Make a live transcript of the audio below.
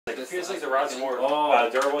Like, it feels like the rod's more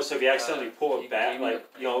durable, so if you accidentally pull it back, like,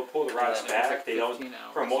 you know, pull the rods back, they don't,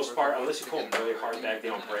 for the most part, unless you pull them really hard back, they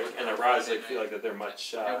don't break. And the rods, I feel like that they're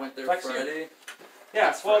much Friday.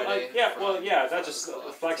 Yeah, well, yeah, not just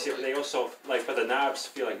flexier, but they also, like, but the knobs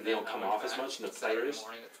feel like they don't come off as much in the players.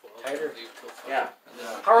 Tighter. Yeah.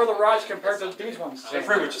 How are the rods compared to these ones? They're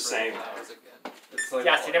pretty much the same. It's like,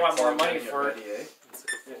 yeah, see, they want more money for it.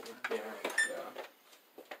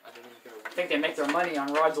 I think they make their money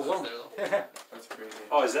on rods alone. That's crazy.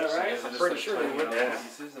 Oh, is that right? I'm pretty sure they would. Yeah.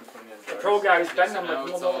 The pro guys bend them like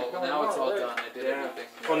now it's all done. I did everything.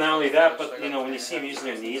 Well, not only that, but you know, when you see them using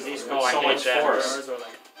their knees, they put so much force.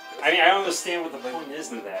 I mean, I don't understand what the point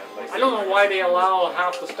is in that. Like, I don't know why they allow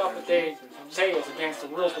half the stuff that they say is against the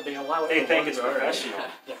rules, but they allow it. They think it's professional.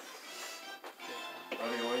 Yeah.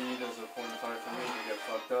 Buddy, all you need is a 45 for me to get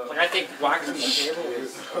fucked up. Like, I think waxing the table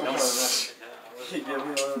is... You give me one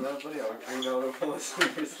of that, buddy, I'll green out of listening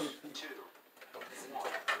or something.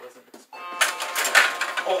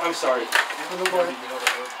 Oh, I'm sorry.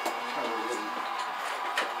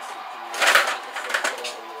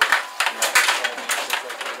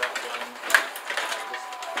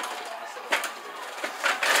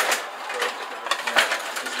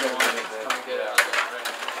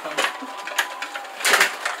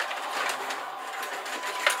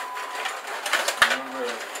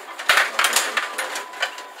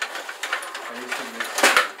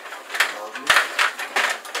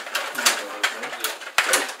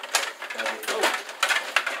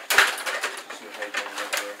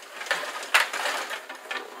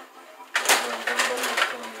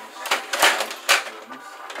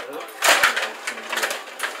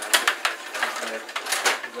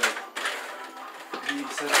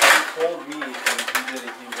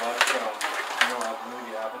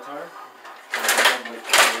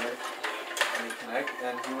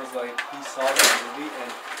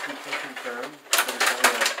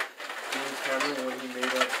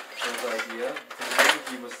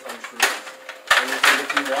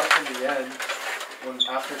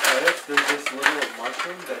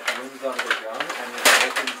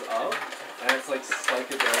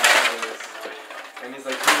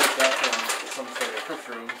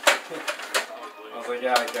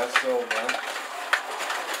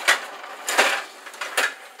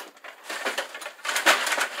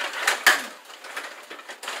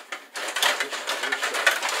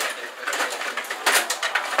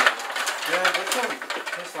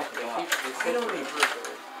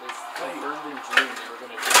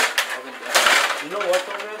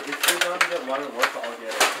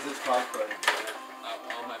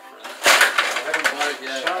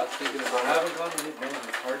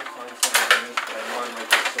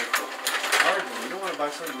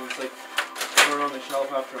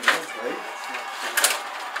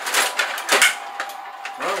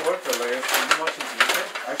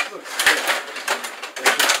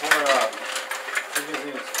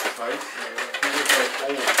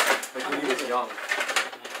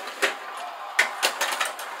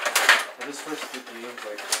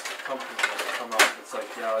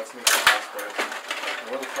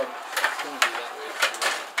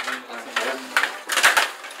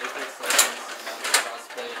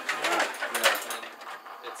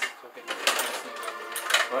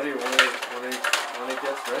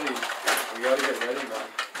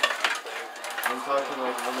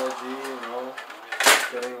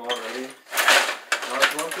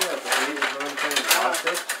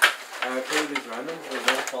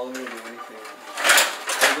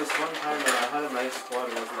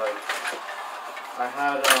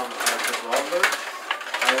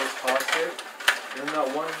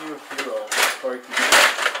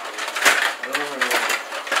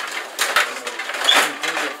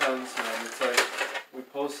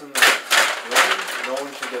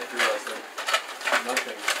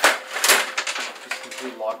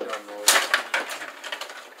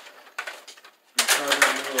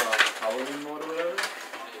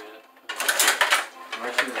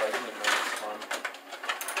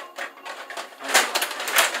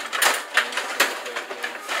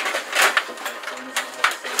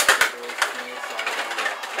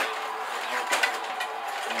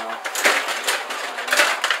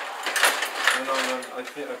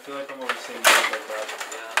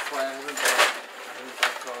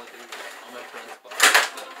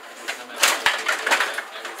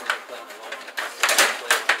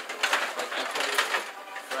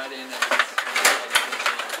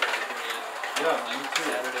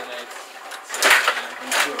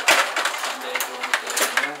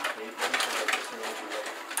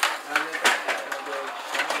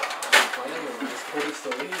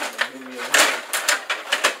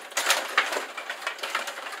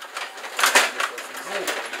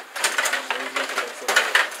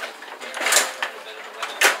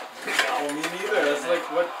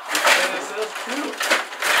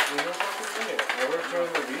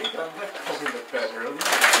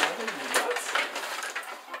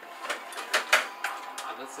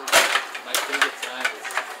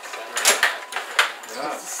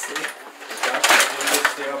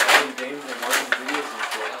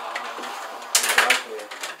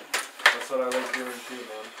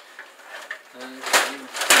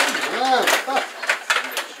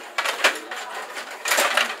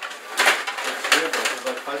 weird though, because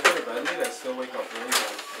like if I go to bed late, I still wake up early.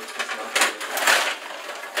 It's just not good.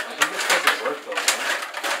 I think it's because of work though, man.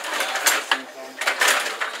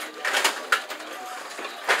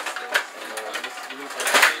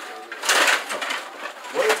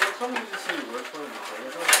 What company did you say you work for in the thing?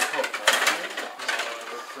 Is it called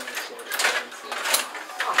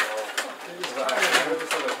Kunzler? I heard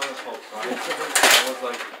this other company called Kunzler. I was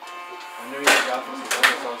like, I know you're graphics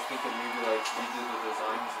designer, so I was thinking maybe like you did the